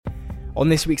On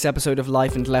this week's episode of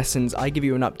Life and Lessons, I give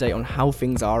you an update on how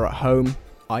things are at home,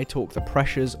 I talk the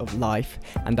pressures of life,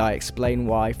 and I explain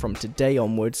why from today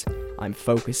onwards, I'm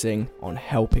focusing on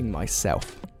helping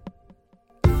myself.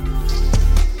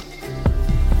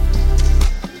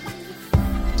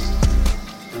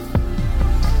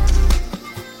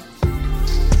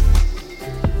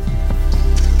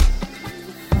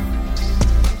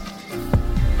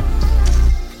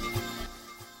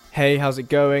 Hey, how's it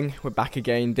going? We're back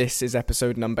again. This is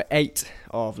episode number 8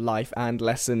 of Life and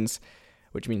Lessons,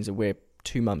 which means that we're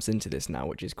 2 months into this now,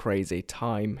 which is crazy.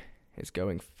 Time is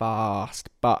going fast,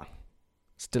 but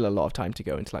still a lot of time to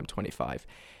go until I'm 25.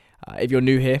 If you're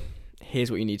new here,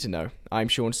 here's what you need to know. I'm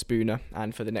Sean Spooner,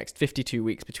 and for the next 52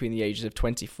 weeks between the ages of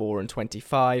 24 and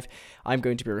 25, I'm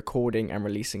going to be recording and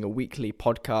releasing a weekly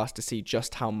podcast to see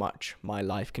just how much my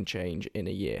life can change in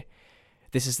a year.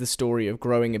 This is the story of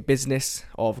growing a business,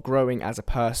 of growing as a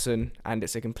person, and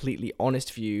it's a completely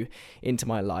honest view into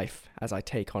my life as I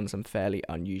take on some fairly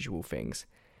unusual things.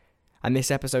 And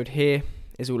this episode here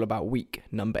is all about week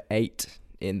number 8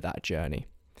 in that journey.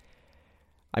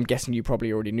 I'm guessing you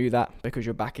probably already knew that because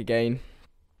you're back again,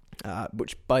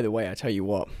 which, by the way, I tell you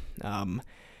what,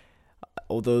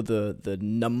 although the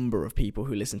number of people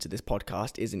who listen to this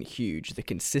podcast isn't huge, the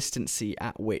consistency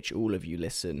at which all of you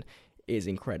listen is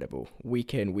incredible.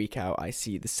 Week in, week out, I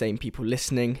see the same people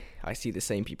listening, I see the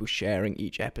same people sharing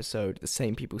each episode, the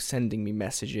same people sending me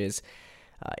messages,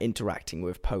 interacting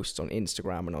with posts on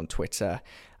Instagram and on Twitter.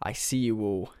 I see you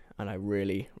all, and I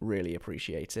really, really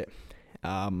appreciate it.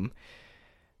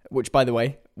 Which, by the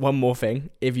way, one more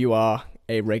thing, if you are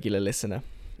a regular listener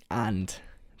and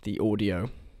the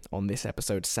audio on this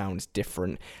episode sounds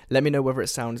different, let me know whether it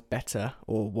sounds better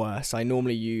or worse. I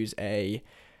normally use a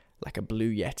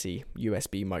Blue Yeti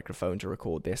USB microphone to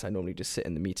record this. I normally just sit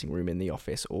in the meeting room in the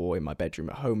office or in my bedroom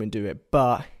at home and do it,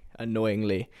 but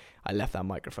annoyingly, I left that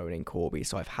microphone in Corby,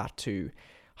 so I've had to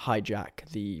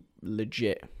hijack the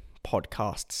legit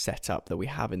podcast setup that we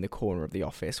have in the corner of the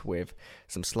office with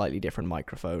some slightly different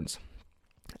microphones.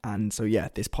 And so yeah,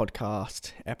 this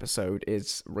podcast episode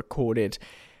is recorded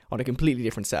on a completely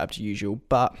different setup to usual,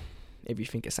 but if you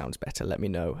think it sounds better, let me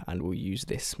know and we'll use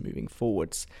this moving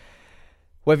forwards.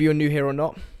 Whether you're new here or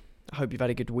not, I hope you've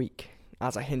had a good week.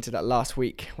 As I hinted at last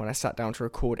week when I sat down to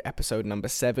record episode number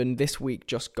 7, this week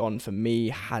just gone for me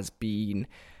has been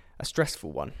a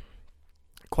stressful one.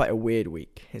 Quite a weird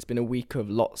week. It's been a week of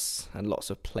lots and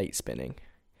lots of plate spinning,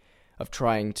 of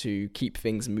trying to keep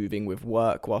things moving with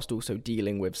work whilst also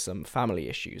dealing with some family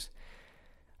issues,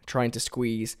 trying to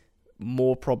squeeze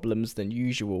more problems than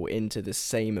usual into the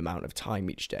same amount of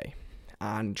time each day,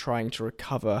 and trying to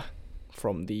recover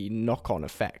from the knock-on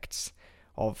effects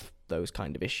of those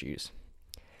kind of issues.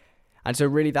 And so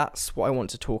really that's what I want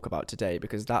to talk about today,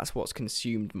 because that's what's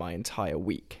consumed my entire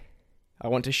week. I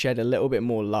want to shed a little bit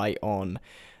more light on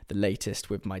the latest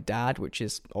with my dad, which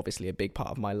is obviously a big part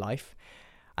of my life.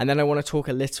 And then I want to talk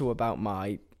a little about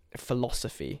my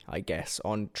philosophy, I guess,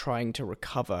 on trying to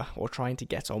recover or trying to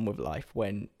get on with life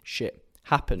when shit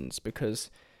happens,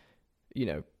 because,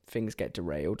 things get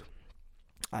derailed.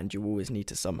 And you always need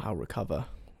to somehow recover,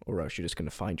 or else you're just going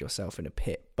to find yourself in a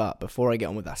pit. But before I get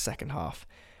on with that second half,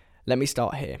 let me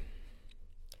start here.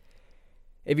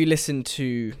 If you listen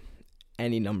to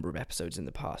any number of episodes in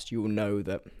the past, you will know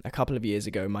that a couple of years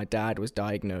ago, my dad was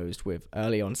diagnosed with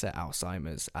early onset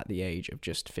Alzheimer's at the age of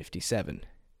just 57.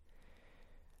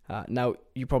 Now,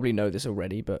 you probably know this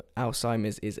already, but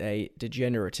Alzheimer's is a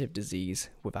degenerative disease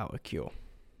without a cure.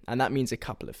 And that means a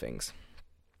couple of things.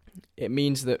 It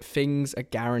means that things are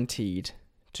guaranteed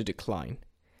to decline.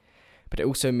 But it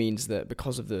also means that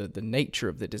because of the nature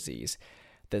of the disease,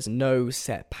 there's no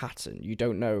set pattern. You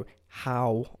don't know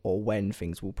how or when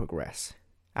things will progress,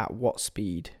 at what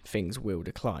speed things will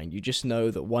decline. You just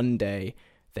know that one day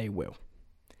they will.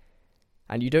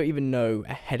 And you don't even know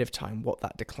ahead of time what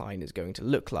that decline is going to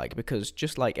look like, because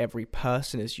just like every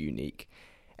person is unique,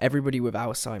 everybody with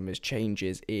Alzheimer's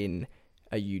changes in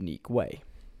a unique way.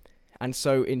 And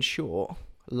so, in short,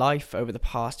 life over the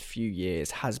past few years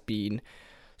has been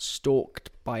stalked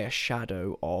by a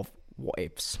shadow of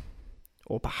what-ifs,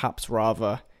 or perhaps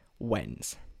rather,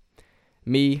 whens.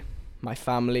 Me, my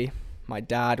family, my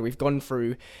dad, we've gone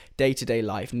through day-to-day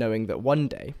life knowing that one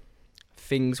day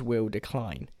things will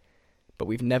decline, but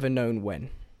we've never known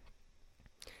when.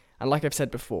 And like I've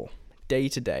said before, day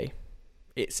to day,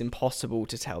 it's impossible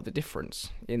to tell the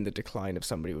difference in the decline of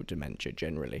somebody with dementia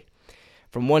generally.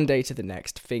 From one day to the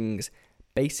next, things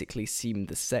basically seem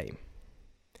the same.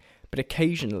 But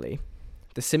occasionally,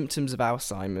 the symptoms of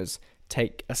Alzheimer's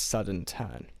take a sudden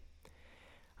turn.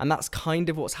 And that's kind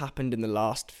of what's happened in the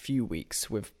last few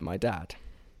weeks with my dad.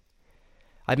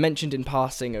 I've mentioned in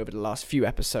passing over the last few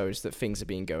episodes that things have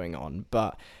been going on,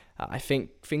 but I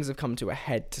think things have come to a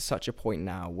head to such a point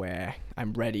now where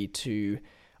I'm ready to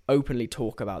openly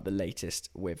talk about the latest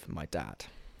with my dad.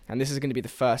 And this is going to be the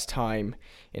first time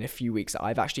in a few weeks that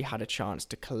I've actually had a chance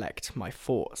to collect my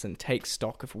thoughts and take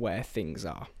stock of where things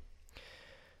are.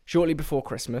 Shortly before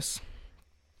Christmas,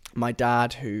 my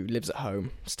dad, who lives at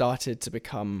home, started to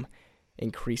become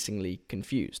increasingly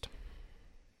confused.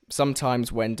 Sometimes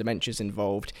when dementia's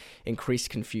involved, increased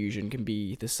confusion can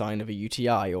be the sign of a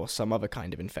UTI or some other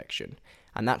kind of infection,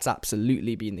 and that's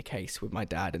absolutely been the case with my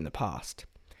dad in the past.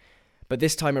 But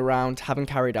this time around, having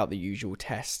carried out the usual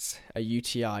tests, a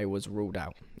UTI was ruled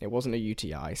out. It wasn't a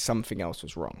UTI, something else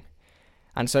was wrong.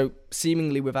 And so,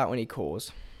 seemingly without any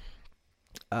cause,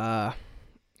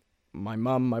 my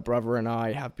mum, my brother and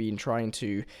I have been trying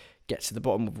to get to the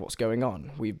bottom of what's going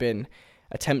on. We've been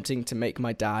attempting to make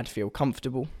my dad feel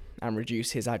comfortable and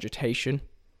reduce his agitation,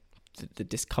 the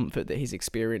discomfort that he's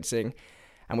experiencing.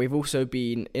 And we've also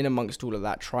been, in amongst all of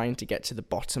that, trying to get to the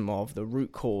bottom of the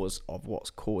root cause of what's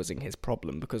causing his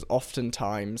problem. Because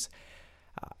oftentimes,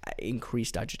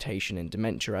 increased agitation in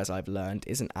dementia, as I've learned,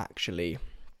 isn't actually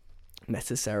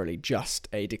necessarily just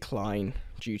a decline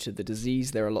due to the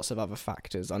disease. There are lots of other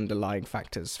factors, underlying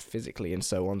factors physically and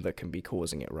so on, that can be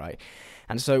causing it, right?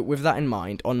 And so with that in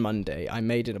mind, on Monday, I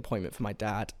made an appointment for my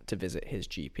dad to visit his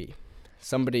GP.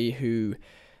 Somebody who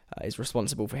is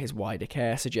responsible for his wider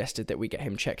care suggested that we get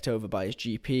him checked over by his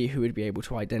GP, who would be able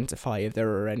to identify if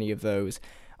there are any of those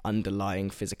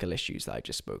underlying physical issues that I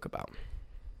just spoke about.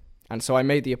 And so I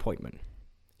made the appointment.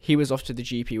 He was off to the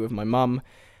GP with my mum,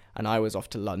 and I was off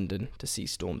to London to see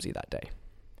Stormzy that day.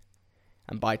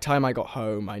 And by the time I got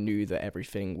home, I knew that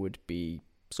everything would be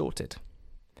sorted.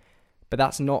 But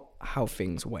that's not how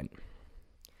things went.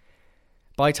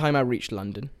 By the time I reached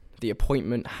London, the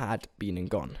appointment had been and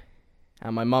gone,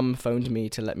 and my mum phoned me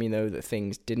to let me know that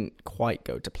things didn't quite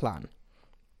go to plan.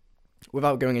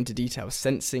 Without going into detail,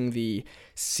 sensing the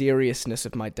seriousness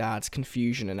of my dad's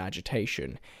confusion and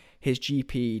agitation, his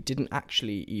GP didn't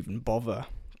actually even bother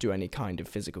do any kind of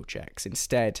physical checks.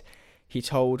 Instead, he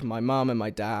told my mum and my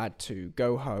dad to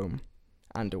go home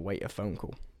and await a phone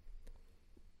call.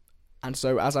 And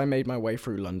so as I made my way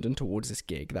through London towards this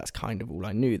gig, that's kind of all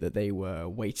I knew, that they were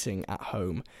waiting at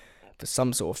home for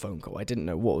some sort of phone call. I didn't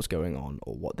know what was going on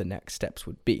or what the next steps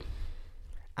would be.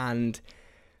 And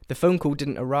the phone call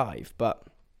didn't arrive, but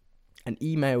an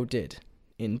email did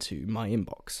into my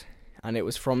inbox. And it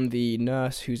was from the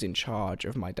nurse who's in charge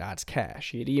of my dad's care.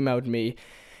 She had emailed me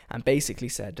and basically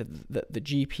said that the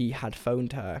GP had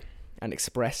phoned her and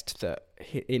expressed that,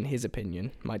 in his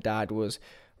opinion, my dad was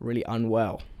really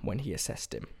unwell when he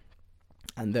assessed him,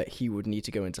 and that he would need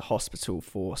to go into hospital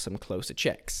for some closer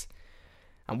checks.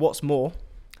 And what's more,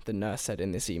 the nurse said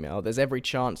in this email, there's every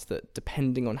chance that,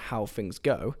 depending on how things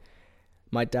go,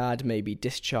 my dad may be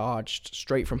discharged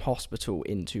straight from hospital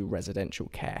into residential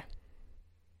care.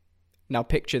 Now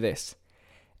picture this.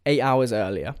 8 hours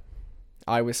earlier,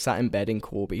 I was sat in bed in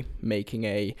Corby making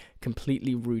a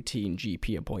completely routine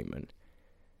GP appointment.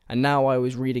 And now I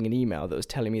was reading an email that was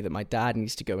telling me that my dad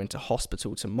needs to go into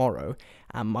hospital tomorrow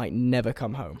and might never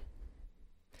come home.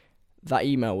 That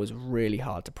email was really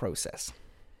hard to process.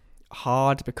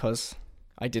 Hard because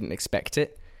I didn't expect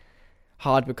it.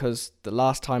 Hard because the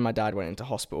last time my dad went into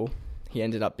hospital, he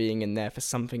ended up being in there for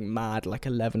something mad like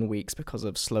 11 weeks because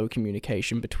of slow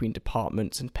communication between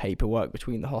departments and paperwork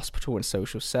between the hospital and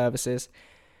social services.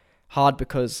 Hard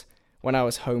because when I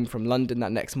was home from London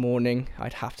that next morning,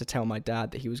 I'd have to tell my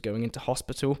dad that he was going into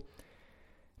hospital,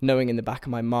 knowing in the back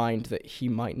of my mind that he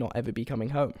might not ever be coming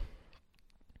home.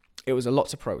 It was a lot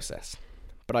to process,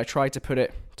 but I tried to put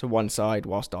it to one side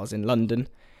whilst I was in London.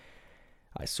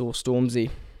 I saw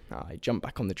Stormzy, I jumped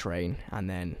back on the train, and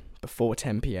then before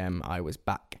 10 p.m, I was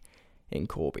back in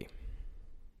Corby.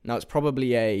 Now, it's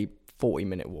probably a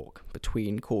 40-minute walk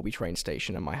between Corby train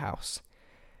station and my house.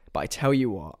 But I tell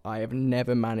you what, I have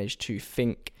never managed to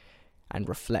think and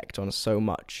reflect on so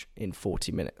much in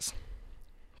 40 minutes.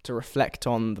 To reflect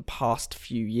on the past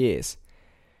few years.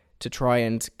 To try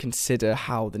and consider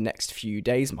how the next few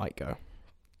days might go.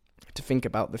 To think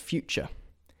about the future.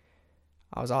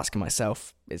 I was asking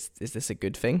myself, is this a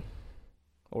good thing?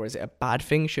 Or is it a bad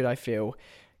thing? Should I feel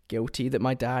guilty that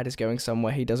my dad is going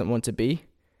somewhere he doesn't want to be?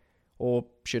 Or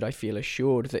should I feel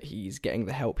assured that he's getting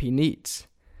the help he needs?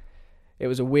 It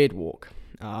was a weird walk,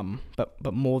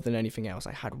 but more than anything else,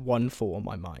 I had one thought on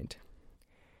my mind.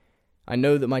 I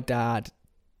know that my dad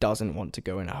doesn't want to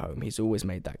go in a home. He's always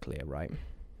made that clear, right?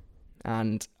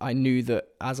 And I knew that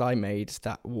as I made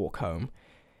that walk home,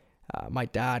 My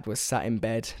dad was sat in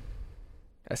bed,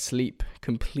 asleep,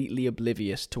 completely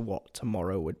oblivious to what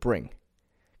tomorrow would bring.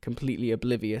 Completely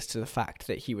oblivious to the fact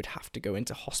that he would have to go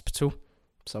into hospital,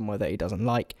 somewhere that he doesn't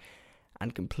like,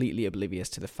 and completely oblivious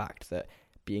to the fact that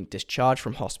being discharged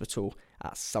from hospital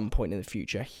at some point in the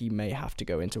future, he may have to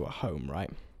go into a home,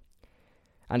 right?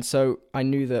 And so I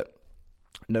knew that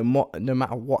no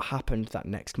matter what happened that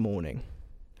next morning,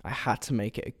 I had to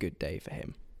make it a good day for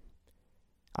him.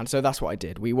 And so that's what I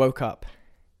did. We woke up,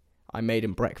 I made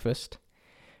him breakfast,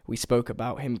 we spoke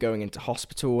about him going into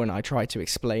hospital, and I tried to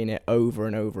explain it over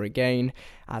and over again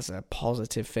as a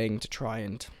positive thing to try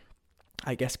and,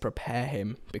 I guess, prepare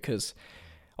him, because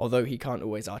although he can't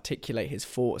always articulate his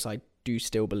thoughts, I do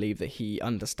still believe that he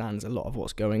understands a lot of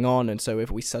what's going on. And so if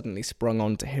we suddenly sprung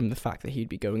onto him the fact that he'd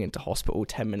be going into hospital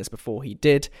 10 minutes before he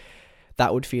did,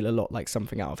 that would feel a lot like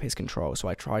something out of his control. So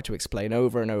I tried to explain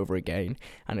over and over again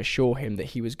and assure him that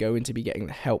he was going to be getting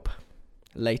the help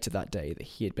later that day that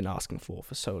he had been asking for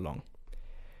so long.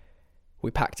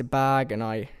 We packed a bag, and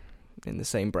I, in the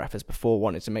same breath as before,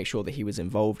 wanted to make sure that he was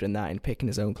involved in that, in picking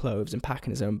his own clothes and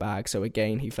packing his own bag. So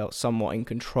again, he felt somewhat in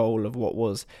control of what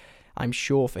was, I'm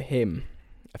sure for him,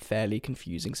 a fairly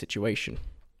confusing situation.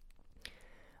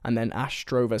 And then Ash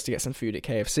drove us to get some food at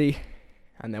KFC,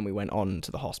 and then we went on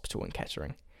to the hospital in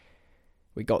Kettering.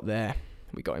 We got there,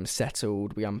 we got him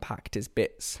settled, we unpacked his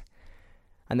bits,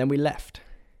 and then we left.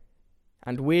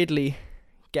 And weirdly,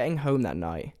 getting home that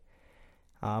night,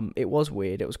 it was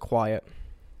weird, it was quiet,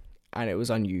 and it was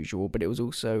unusual, but it was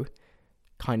also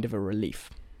kind of a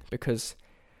relief, because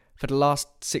for the last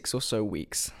 6 or so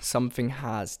weeks, something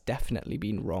has definitely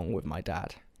been wrong with my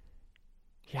dad.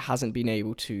 He hasn't been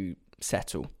able to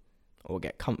settle or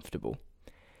get comfortable,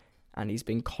 and he's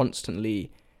been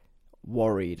constantly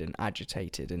worried and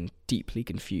agitated and deeply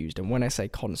confused. And when I say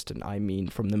constant, I mean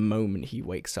from the moment he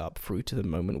wakes up through to the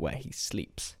moment where he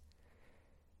sleeps.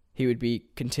 He would be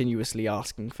continuously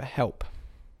asking for help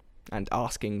and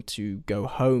asking to go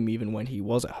home even when he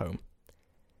was at home.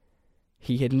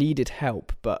 He had needed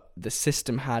help, but the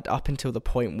system had, up until the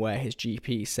point where his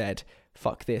GP said,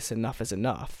 fuck this, enough is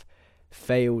enough,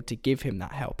 failed to give him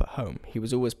that help at home. He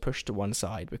was always pushed to one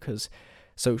side because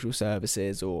social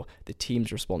services or the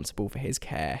teams responsible for his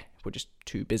care were just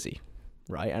too busy,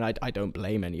 right? And I don't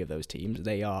blame any of those teams.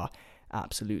 They are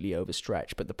absolutely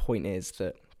overstretched. But the point is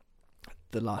that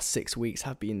the last 6 weeks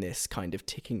have been this kind of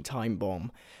ticking time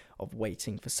bomb of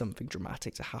waiting for something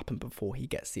dramatic to happen before he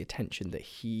gets the attention that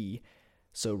he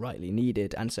so rightly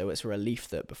needed. And so it's a relief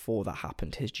that before that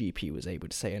happened, his GP was able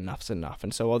to say enough's enough.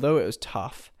 And so although it was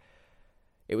tough,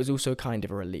 it was also kind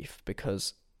of a relief,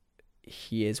 because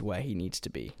he is where he needs to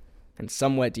be. And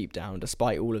somewhere deep down,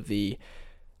 despite all of the,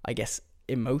 I guess,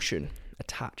 emotion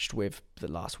attached with the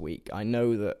last week, I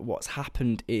know that what's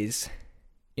happened is,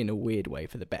 in a weird way,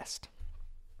 for the best.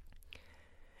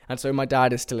 And so my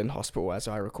dad is still in hospital as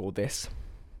I record this,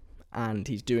 and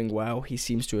he's doing well. He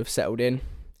seems to have settled in.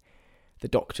 The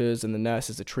doctors and the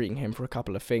nurses are treating him for a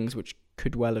couple of things which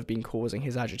could well have been causing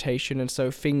his agitation, and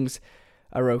so things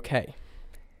are okay.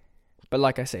 But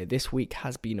like I say, this week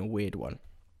has been a weird one.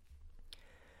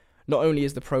 Not only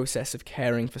is the process of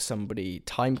caring for somebody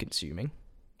time-consuming,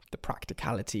 the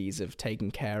practicalities of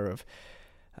taking care of,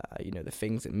 the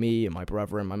things that me and my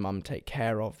brother and my mum take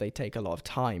care of, they take a lot of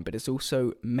time, but it's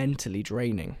also mentally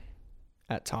draining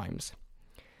at times.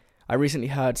 I recently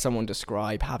heard someone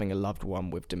describe having a loved one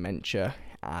with dementia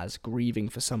as grieving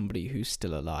for somebody who's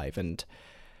still alive, and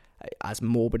as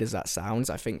morbid as that sounds,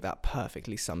 I think that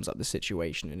perfectly sums up the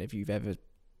situation. And if you've ever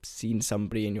seen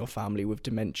somebody in your family with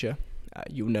dementia,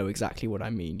 you'll know exactly what I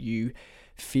mean. You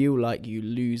feel like you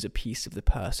lose a piece of the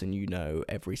person you know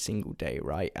every single day,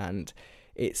 right? And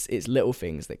it's little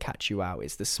things that catch you out.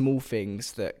 It's the small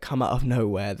things that come out of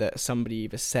nowhere that somebody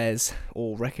either says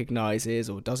or recognizes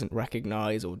or doesn't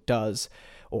recognize or does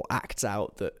or acts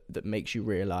out that makes you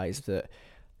realize that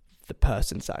the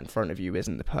person sat in front of you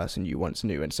isn't the person you once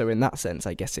knew. And so in that sense,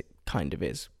 I guess it kind of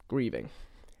is grieving.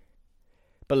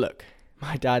 But look,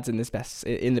 my dad's in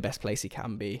the best place he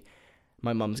can be.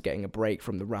 My mum's getting a break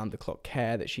from the round-the-clock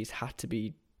care that she's had to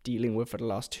be dealing with for the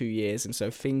last 2 years, and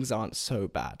so things aren't so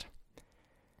bad.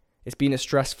 It's been a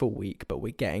stressful week, but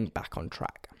we're getting back on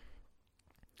track.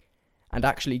 And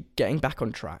actually, getting back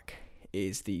on track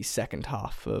is the second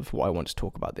half of what I want to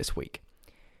talk about this week.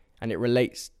 And it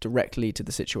relates directly to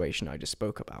the situation I just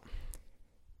spoke about.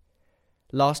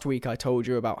 Last week, I told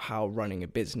you about how running a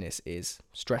business is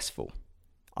stressful,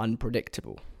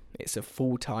 unpredictable. It's a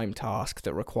full-time task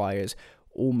that requires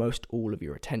almost all of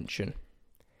your attention.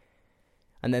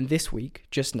 And then this week,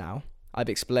 just now, I've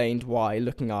explained why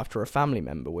looking after a family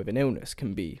member with an illness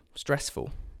can be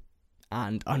stressful,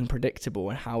 and unpredictable,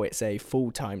 and how it's a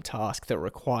full-time task that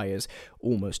requires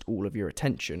almost all of your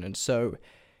attention. And so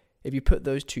if you put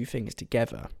those two things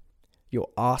together, you're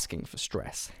asking for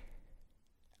stress.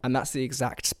 And that's the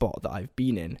exact spot that I've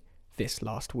been in this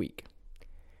last week.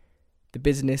 The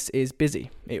business is busy.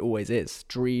 It always is.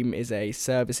 Dream is a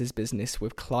services business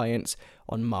with clients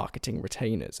on marketing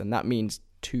retainers, and that means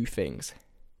two things.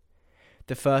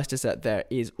 The first is that there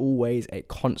is always a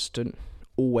constant,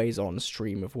 always-on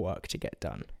stream of work to get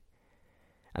done.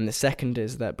 And the second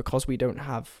is that because we don't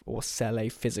have or sell a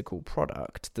physical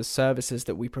product, the services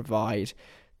that we provide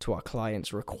to our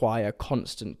clients require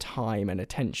constant time and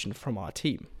attention from our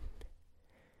team.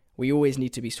 We always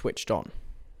need to be switched on,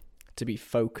 to be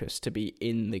focused, to be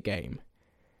in the game.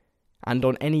 And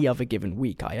on any other given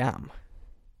week, I am,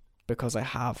 because I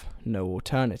have no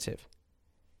alternative.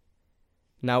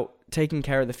 Now, taking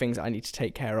care of the things I need to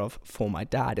take care of for my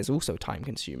dad is also time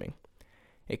consuming.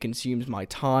 It consumes my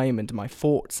time and my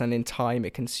thoughts, and in time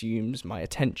it consumes my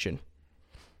attention.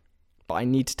 But I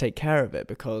need to take care of it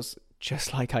because,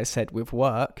 just like I said with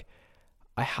work,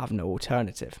 I have no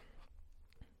alternative.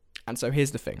 And so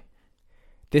here's the thing.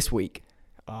 This week,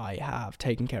 I have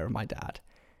taken care of my dad,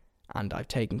 and I've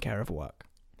taken care of work.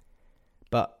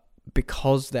 But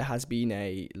because there has been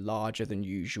a larger than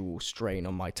usual strain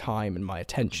on my time and my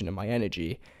attention and my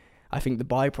energy, I think the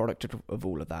byproduct of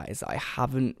all of that is that I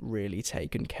haven't really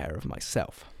taken care of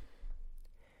myself.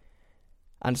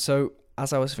 And so,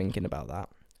 as I was thinking about that,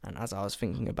 and as I was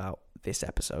thinking about this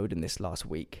episode and this last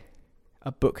week,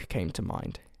 a book came to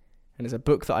mind. And it's a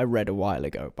book that I read a while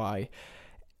ago by,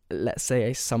 let's say,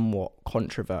 a somewhat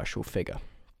controversial figure.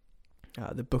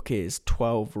 The book is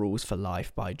 12 Rules for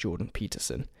Life by Jordan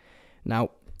Peterson.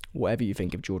 Now, whatever you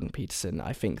think of Jordan Peterson,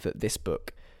 I think that this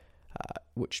book,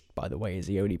 which, by the way, is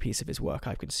the only piece of his work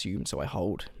I've consumed, so I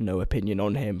hold no opinion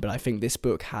on him, but I think this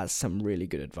book has some really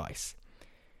good advice.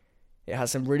 It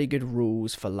has some really good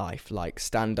rules for life, like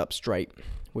stand up straight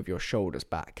with your shoulders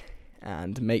back,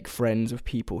 and make friends with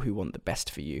people who want the best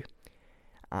for you,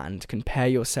 and compare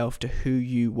yourself to who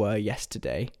you were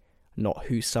yesterday, not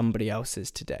who somebody else is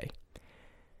today.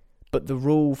 But the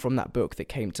rule from that book that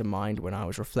came to mind when I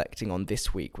was reflecting on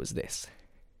this week was this: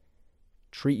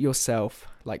 treat yourself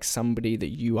like somebody that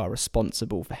you are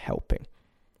responsible for helping.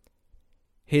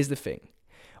 Here's the thing.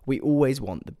 We always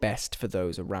want the best for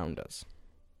those around us.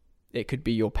 It could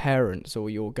be your parents or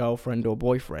your girlfriend or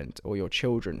boyfriend or your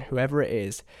children, whoever it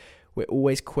is. We're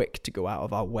always quick to go out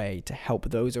of our way to help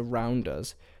those around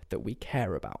us that we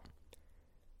care about,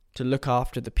 to look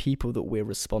after the people that we're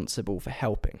responsible for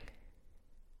helping.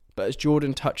 But as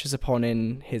Jordan touches upon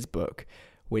in his book,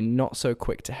 we're not so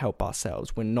quick to help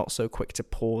ourselves. We're not so quick to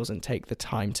pause and take the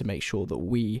time to make sure that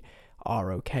we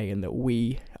are okay and that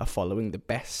we are following the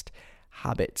best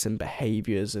habits and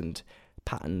behaviors and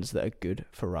patterns that are good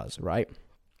for us, right?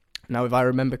 Now, if I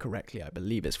remember correctly, I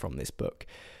believe it's from this book,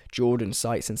 Jordan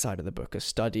cites inside of the book a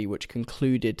study which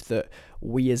concluded that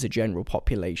we as a general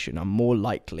population are more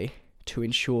likely to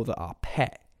ensure that our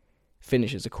pet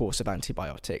finishes a course of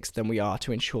antibiotics than we are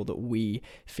to ensure that we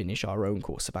finish our own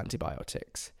course of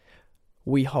antibiotics.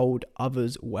 We hold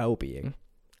others' well-being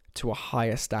to a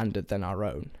higher standard than our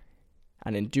own.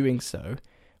 And in doing so,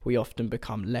 we often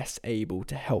become less able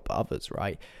to help others,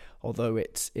 right? Although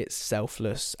it's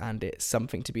selfless and it's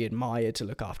something to be admired to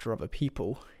look after other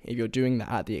people, if you're doing that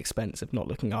at the expense of not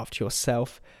looking after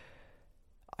yourself,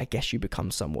 I guess you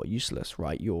become somewhat useless,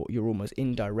 right? You're almost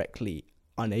indirectly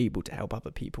unable to help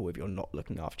other people if you're not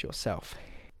looking after yourself.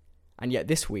 And yet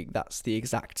this week, that's the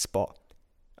exact spot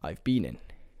I've been in.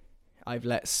 I've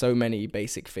let so many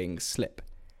basic things slip.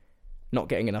 Not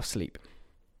getting enough sleep.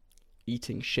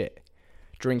 Eating shit.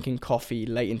 Drinking coffee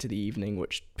late into the evening,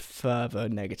 which further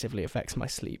negatively affects my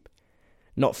sleep.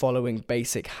 Not following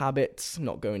basic habits,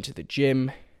 not going to the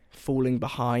gym, falling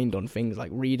behind on things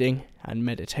like reading and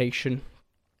meditation.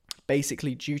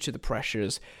 Basically, due to the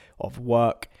pressures of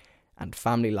work and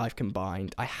family life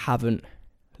combined, I haven't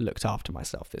looked after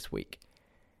myself this week.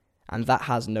 And that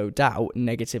has no doubt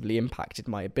negatively impacted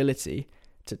my ability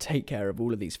to take care of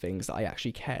all of these things that I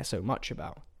actually care so much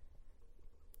about.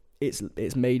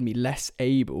 It's made me less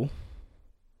able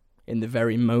in the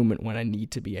very moment when I need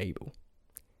to be able.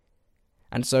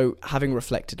 And so, having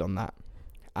reflected on that,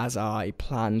 as I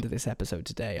planned this episode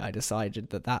today, I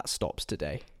decided that stops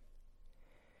today.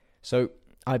 So,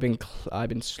 I've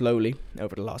been slowly,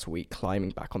 over the last week,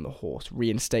 climbing back on the horse,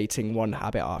 reinstating one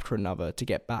habit after another to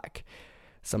get back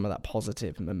some of that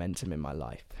positive momentum in my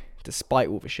life, despite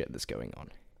all the shit that's going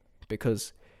on.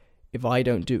 Because if I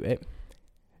don't do it,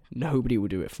 nobody will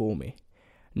do it for me.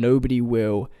 Nobody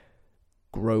will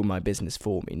grow my business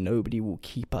for me. Nobody will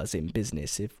keep us in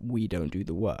business if we don't do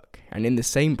the work. And in the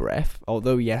same breath,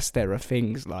 although yes, there are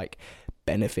things like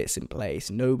benefits in place,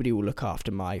 nobody will look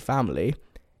after my family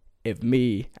if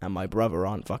me and my brother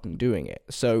aren't fucking doing it.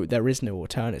 So there is no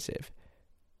alternative.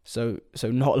 So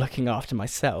not looking after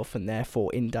myself and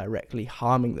therefore indirectly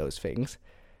harming those things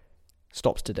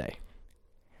stops today.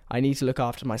 I need to look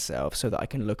after myself so that I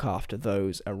can look after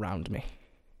those around me.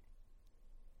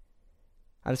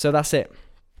 And so that's it.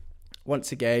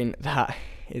 Once again, that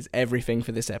is everything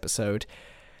for this episode.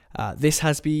 This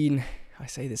has been, I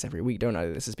say this every week, don't I?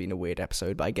 This has been a weird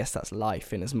episode, but I guess that's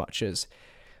life, in as much as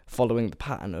following the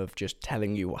pattern of just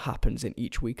telling you what happens in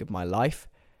each week of my life.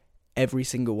 Every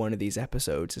single one of these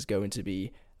episodes is going to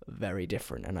be very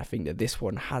different, and I think that this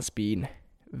one has been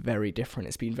very different.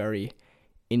 It's been very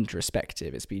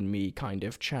introspective. It's been me kind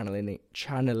of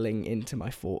channeling into my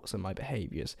thoughts and my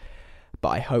behaviours. But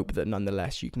I hope that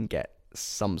nonetheless you can get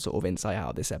some sort of insight out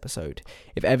of this episode.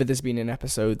 If ever there's been an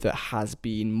episode that has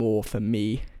been more for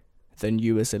me than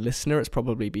you as a listener, it's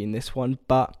probably been this one.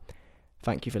 But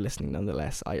thank you for listening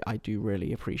nonetheless. I do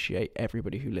really appreciate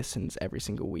everybody who listens every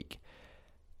single week.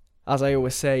 As I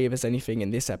always say, if there's anything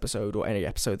in this episode or any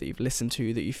episode that you've listened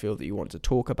to that you feel that you want to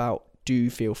talk about, do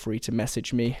feel free to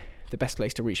message me. The best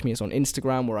place to reach me is on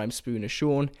Instagram, where I'm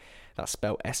SpoonerSean. That's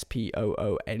spelled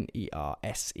SPOONERSEAN.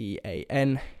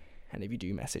 And if you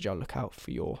do message, I'll look out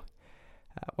for your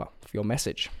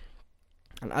message.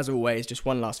 And as always, just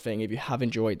one last thing. If you have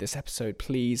enjoyed this episode,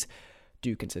 please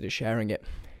do consider sharing it,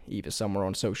 either somewhere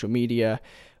on social media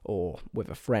or with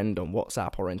a friend on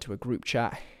WhatsApp or into a group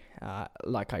chat.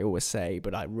 Like I always say,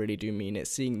 but I really do mean it,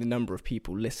 seeing the number of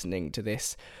people listening to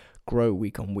this grow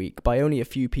week on week by only a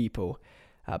few people,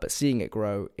 but seeing it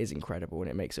grow is incredible, and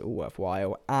it makes it all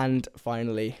worthwhile. And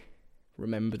finally,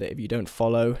 remember that if you don't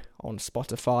follow on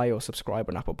Spotify or subscribe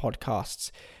on Apple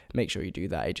Podcasts, make sure you do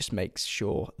that. It just makes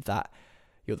sure that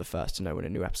you're the first to know when a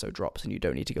new episode drops, and you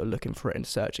don't need to go looking for it and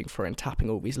searching for it and tapping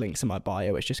all these links in my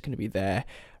bio. It's just going to be there,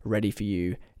 ready for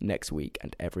you next week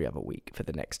and every other week for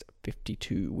the next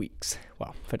 52 weeks.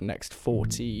 Well, for the next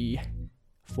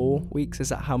 44 weeks. Is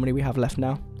that how many we have left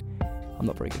now? I'm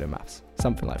not very good at maths.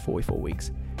 Something like 44 weeks.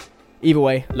 Either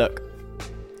way, look,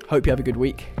 hope you have a good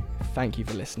week. Thank you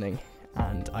for listening,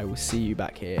 and I will see you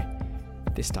back here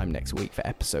this time next week for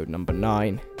episode number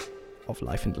 9 of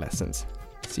Life and Lessons.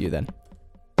 See you then.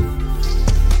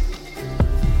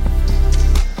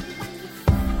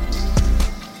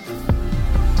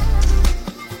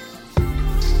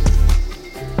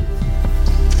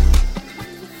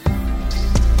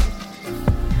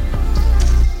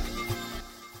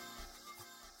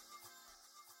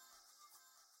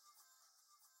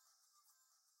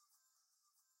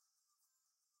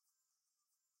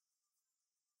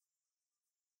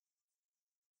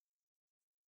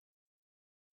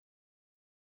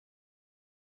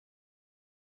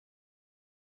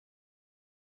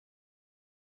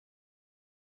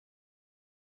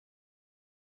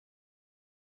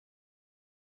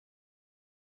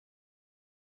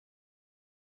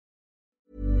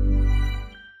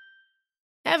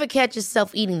 Ever catch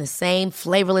yourself eating the same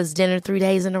flavorless dinner 3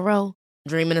 days in a row?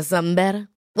 Dreaming of something better?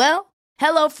 Well,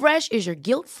 HelloFresh is your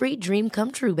guilt-free dream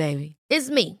come true, baby. It's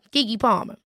me, Keke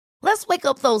Palmer. Let's wake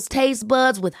up those taste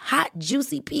buds with hot,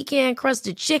 juicy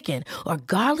pecan-crusted chicken or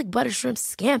garlic butter shrimp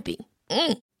scampi.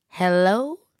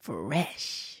 Hello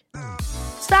Fresh.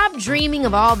 Stop dreaming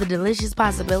of all the delicious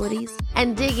possibilities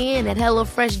and dig in at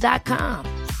HelloFresh.com.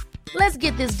 Let's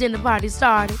get this dinner party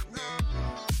started.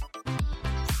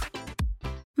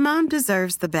 Mom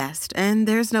deserves the best, and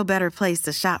there's no better place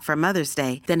to shop for Mother's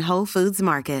Day than Whole Foods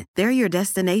Market. They're your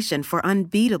destination for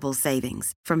unbeatable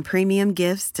savings, from premium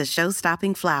gifts to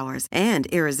show-stopping flowers and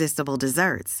irresistible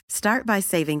desserts. Start by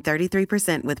saving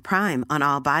 33% with Prime on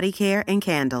all body care and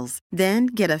candles. Then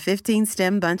get a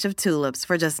 15-stem bunch of tulips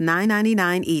for just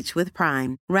 $9.99 each with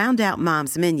Prime. Round out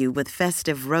Mom's menu with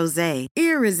festive rosé,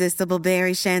 irresistible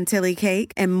berry chantilly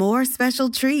cake, and more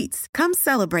special treats. Come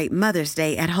celebrate Mother's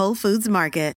Day at Whole Foods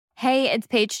Market. Hey, it's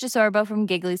Paige DeSorbo from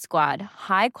Giggly Squad.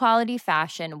 High quality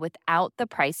fashion without the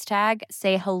price tag.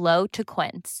 Say hello to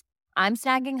Quince. I'm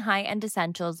snagging high-end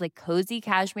essentials like cozy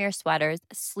cashmere sweaters,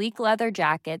 sleek leather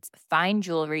jackets, fine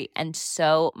jewelry, and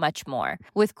so much more.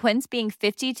 With Quince being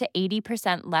 50 to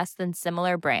 80% less than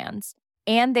similar brands.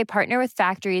 And they partner with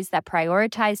factories that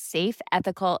prioritize safe,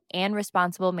 ethical, and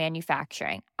responsible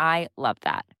manufacturing. I love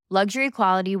that. Luxury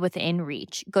quality within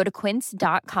reach. Go to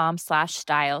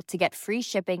quince.com/style to get free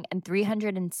shipping and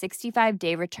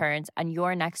 365-day returns on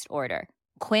your next order.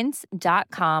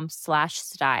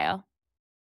 Quince.com/style.